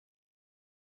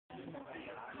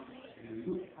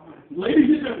Ladies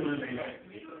and gentlemen,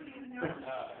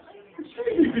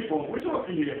 excuse me, people, we're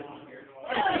talking here.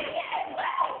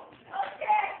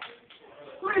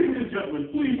 Ladies and gentlemen,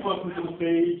 please welcome to the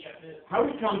stage,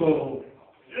 Campbell.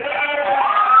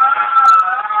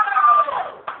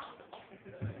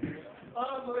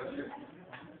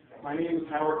 My name is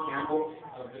Howard Campbell.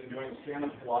 I've been doing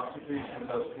stand-up philosophy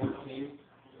since I was 14.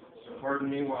 So pardon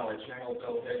me while I channel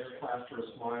Bill Hager, plaster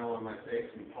a smile on my face,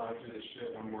 and plow through this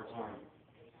shit one more time.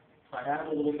 If I have a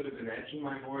little bit of an edge in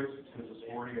my voice, it's because this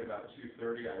morning at about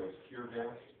 2:30 I was tear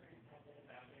gassed.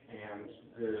 And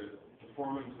the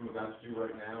performance I'm about to do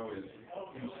right now is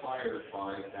inspired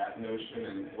by that notion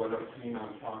and what I've seen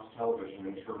on Fox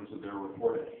television in terms of their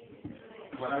reporting.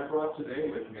 What I brought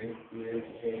today with me is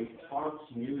a Fox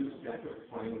News deck of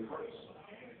playing cards,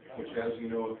 which, as you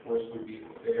know, of course, would be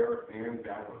fair and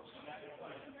balanced.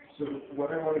 So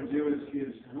what I want to do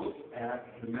is look at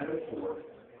the metaphor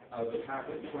of the pack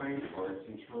of playing cards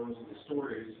in terms of the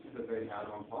stories that they had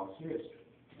on Fox News.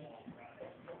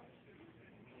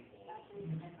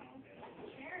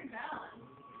 Fair and balanced.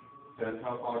 That's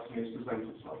how Fox News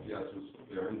presents itself. Yes, it's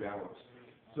fair and balanced.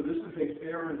 So this is a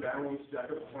fair and balanced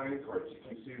deck of playing cards. You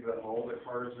can see that all the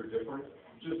cards are different.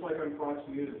 Just like on Fox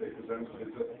News, they present it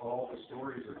as if all the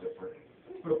stories are different.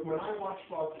 But when I watch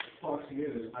Fox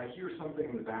News, I hear something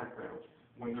in the background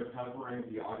when they're covering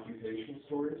the occupation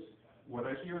stories. What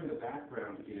I hear in the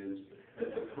background is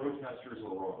that the protesters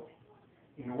are wrong.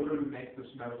 In order to make this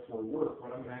metaphor work,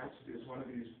 what I'm going to ask is one of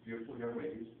these beautiful young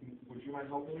ladies, would you mind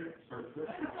helping me?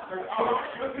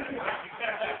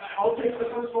 I'll take the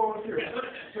first volunteer.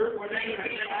 Sir, what is your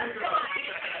name?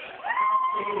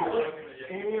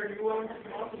 Amy, are you willing to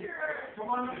come up? Come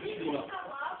on up if you will.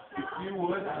 If you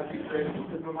would, that'd be great,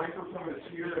 because the microphone is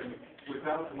here, and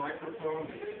without the microphone,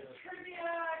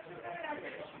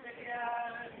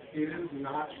 it is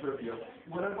not trivial.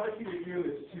 What I'd like you to do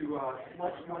is to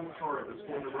select one card that's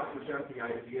going to represent the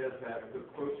idea that the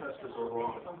protesters are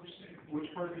wrong. Which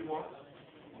card do you want?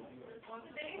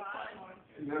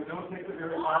 No, don't take the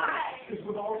very bottom, because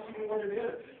we've all seen what it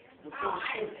is.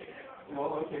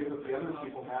 Well, okay, but the other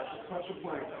people have such a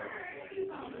blank.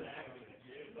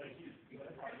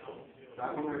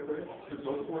 That one right there? So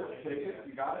go for it, take it,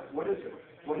 you got it? What is it?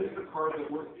 What is the card that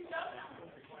works?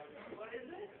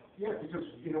 Yeah, because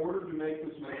in order to make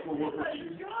this metaphor work,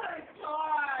 is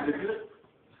it?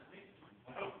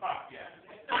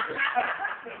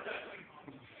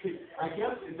 I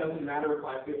guess it doesn't matter if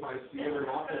I see it or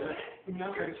not.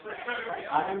 No,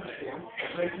 I understand.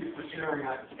 Thank you for sharing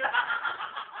that.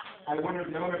 I wouldn't have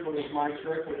known if it was my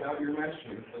trick without your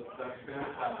mentioning. That's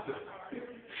fantastic.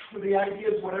 So the idea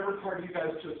is whatever card you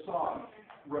guys just saw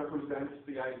represents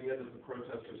the idea that the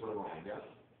protesters are wrong, yes?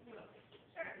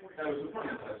 That was the point.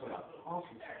 That's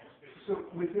awesome. So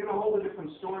within all the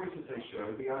different stories that they show,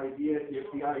 if the idea is,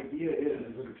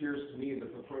 as it appears to me,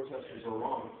 that the protesters are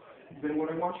wrong, then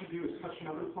what I want you to do is touch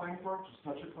another playing card. Just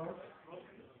touch a card.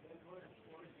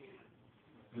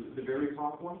 The very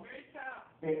top one.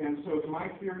 And so if my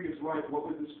theory is right, what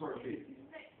would this card be?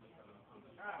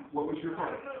 What was your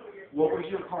card? What was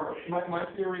your card? My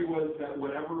theory was that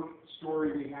whatever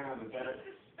story we have is that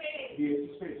the Ace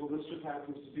of Spades. Well, this just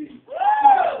happens to be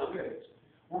Spades.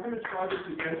 We're going to try this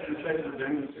against the set of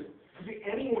redundancy.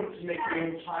 Anyone can make the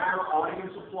entire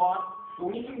audience applaud, but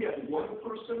when you can get one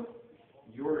person,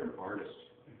 you're an artist.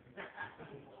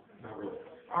 Not really.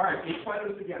 All right, let's try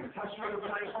this again. Touch another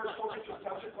playing card for me. Just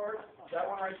touch a card. That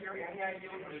one right here. Any idea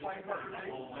what the playing card would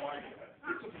be?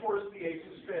 It's, of course, the Ace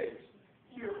of Spades.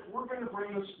 Here, we're going to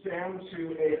bring this down to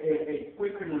a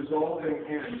quick and resolving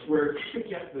end where you can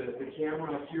get the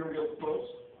camera up here real close.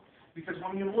 Because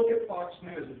when you look at Fox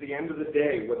News, at the end of the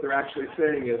day, what they're actually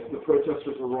saying is the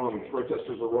protesters are wrong, the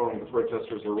protesters are wrong, the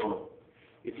protesters are wrong.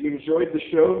 If you enjoyed the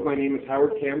show, my name is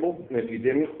Howard Campbell, and if you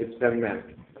didn't, it's Ben Mack.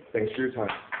 Thanks for your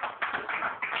time.